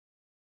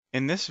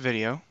In this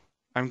video,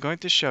 I'm going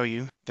to show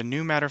you the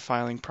new matter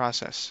filing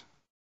process.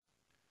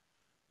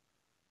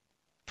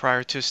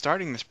 Prior to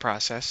starting this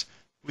process,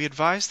 we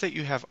advise that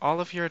you have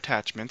all of your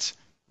attachments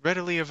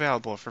readily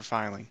available for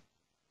filing.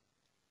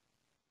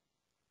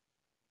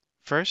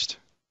 First,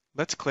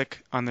 let's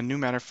click on the New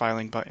Matter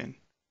Filing button.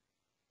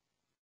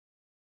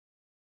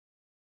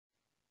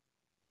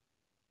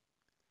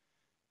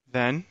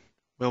 Then,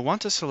 we'll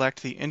want to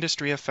select the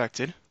industry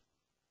affected,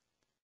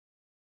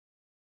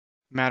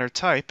 matter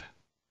type,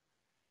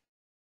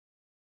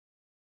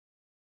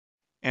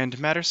 and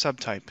matter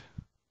subtype.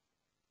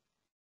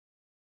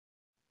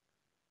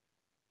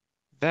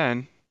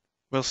 Then,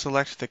 we'll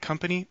select the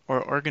company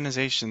or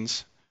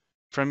organizations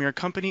from your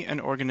company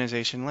and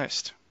organization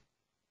list.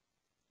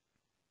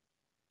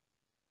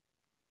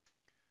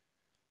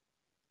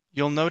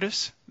 You'll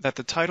notice that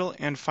the title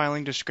and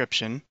filing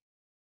description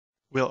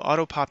will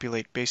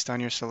auto-populate based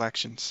on your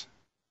selections.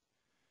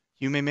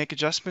 You may make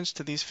adjustments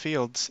to these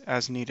fields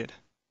as needed.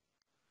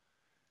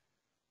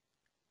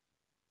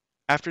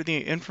 After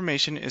the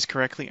information is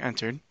correctly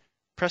entered,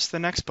 press the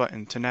Next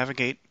button to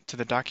navigate to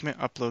the document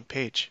upload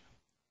page.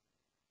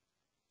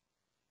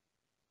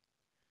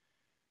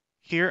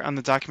 Here on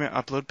the document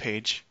upload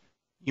page,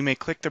 you may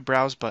click the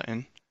Browse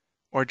button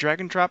or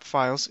drag and drop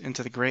files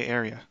into the gray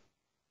area.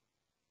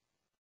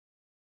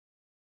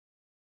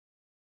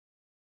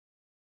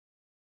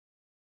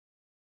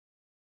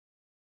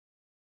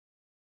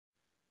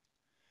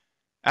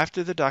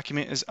 After the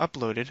document is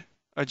uploaded,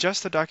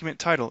 adjust the document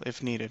title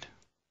if needed.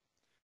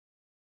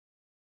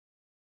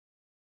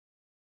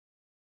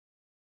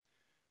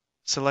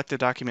 Select the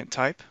document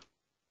type,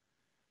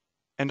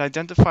 and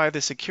identify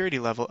the security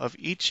level of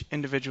each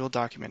individual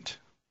document.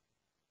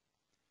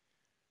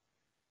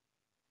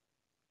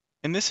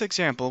 In this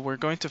example, we're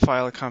going to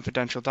file a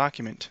confidential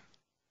document.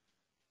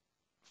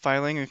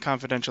 Filing a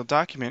confidential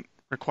document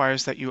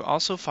requires that you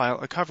also file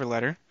a cover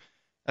letter,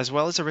 as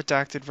well as a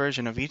redacted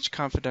version of each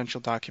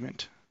confidential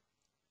document.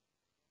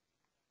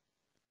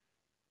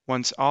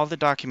 Once all the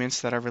documents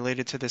that are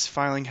related to this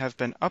filing have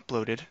been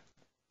uploaded,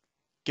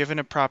 given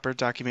a proper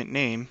document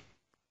name,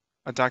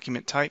 a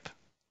document type,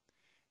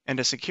 and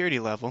a security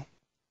level,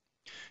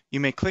 you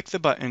may click the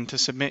button to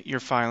submit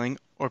your filing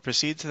or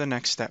proceed to the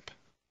next step.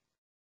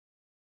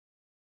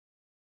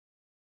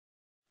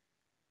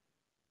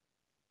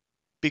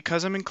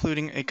 Because I'm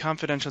including a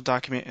confidential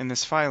document in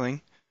this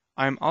filing,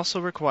 I am also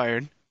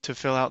required to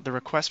fill out the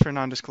Request for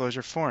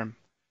Non-Disclosure form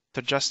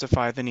to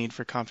justify the need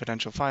for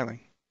confidential filing.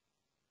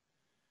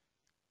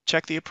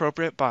 Check the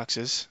appropriate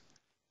boxes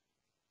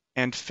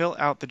and fill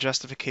out the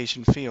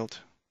justification field.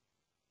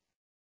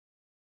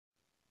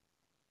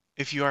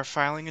 If you are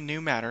filing a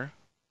new matter,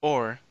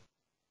 or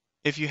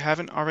if you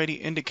haven't already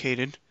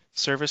indicated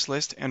service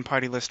list and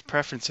party list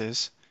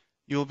preferences,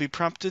 you will be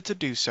prompted to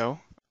do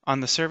so on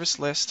the Service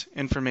List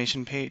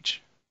Information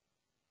page.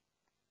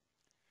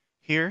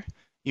 Here,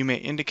 you may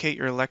indicate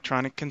your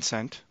electronic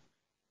consent,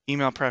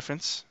 email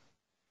preference,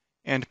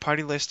 and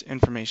party list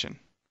information.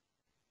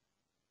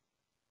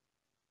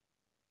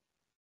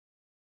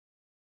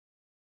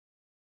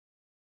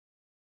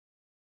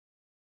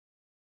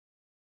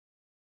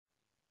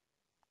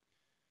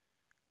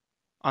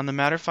 On the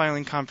Matter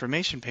Filing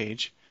Confirmation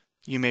page,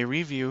 you may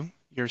review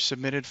your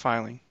submitted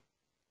filing.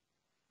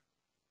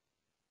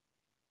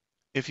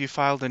 If you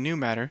filed a new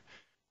matter,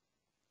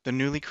 the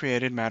newly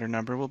created matter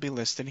number will be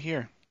listed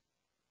here.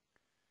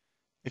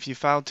 If you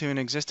filed to an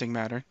existing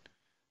matter,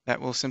 that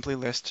will simply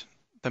list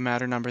the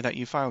matter number that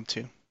you filed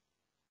to.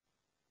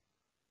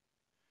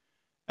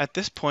 At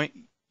this point,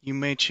 you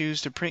may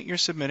choose to print your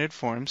submitted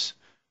forms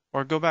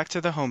or go back to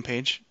the home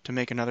page to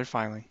make another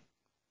filing.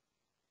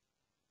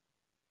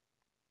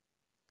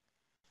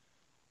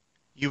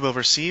 You will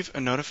receive a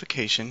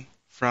notification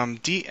from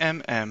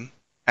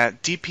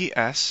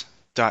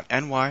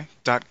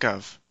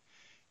dmm@dps.ny.gov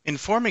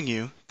informing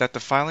you that the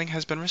filing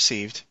has been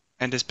received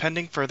and is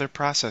pending further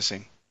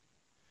processing.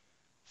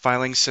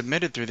 Filings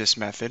submitted through this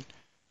method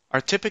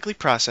are typically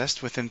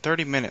processed within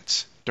 30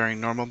 minutes during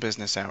normal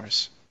business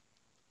hours.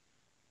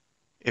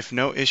 If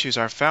no issues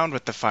are found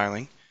with the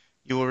filing,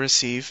 you will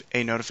receive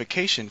a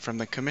notification from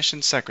the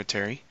Commission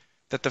Secretary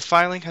that the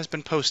filing has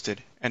been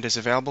posted and is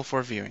available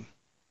for viewing.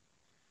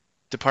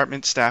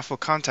 Department staff will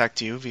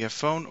contact you via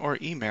phone or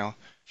email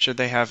should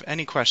they have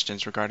any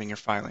questions regarding your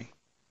filing.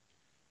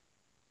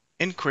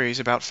 Inquiries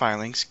about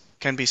filings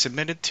can be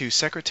submitted to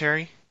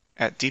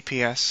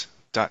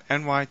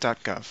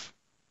secretary@dps.ny.gov.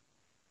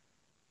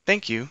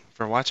 Thank you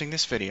for watching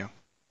this video.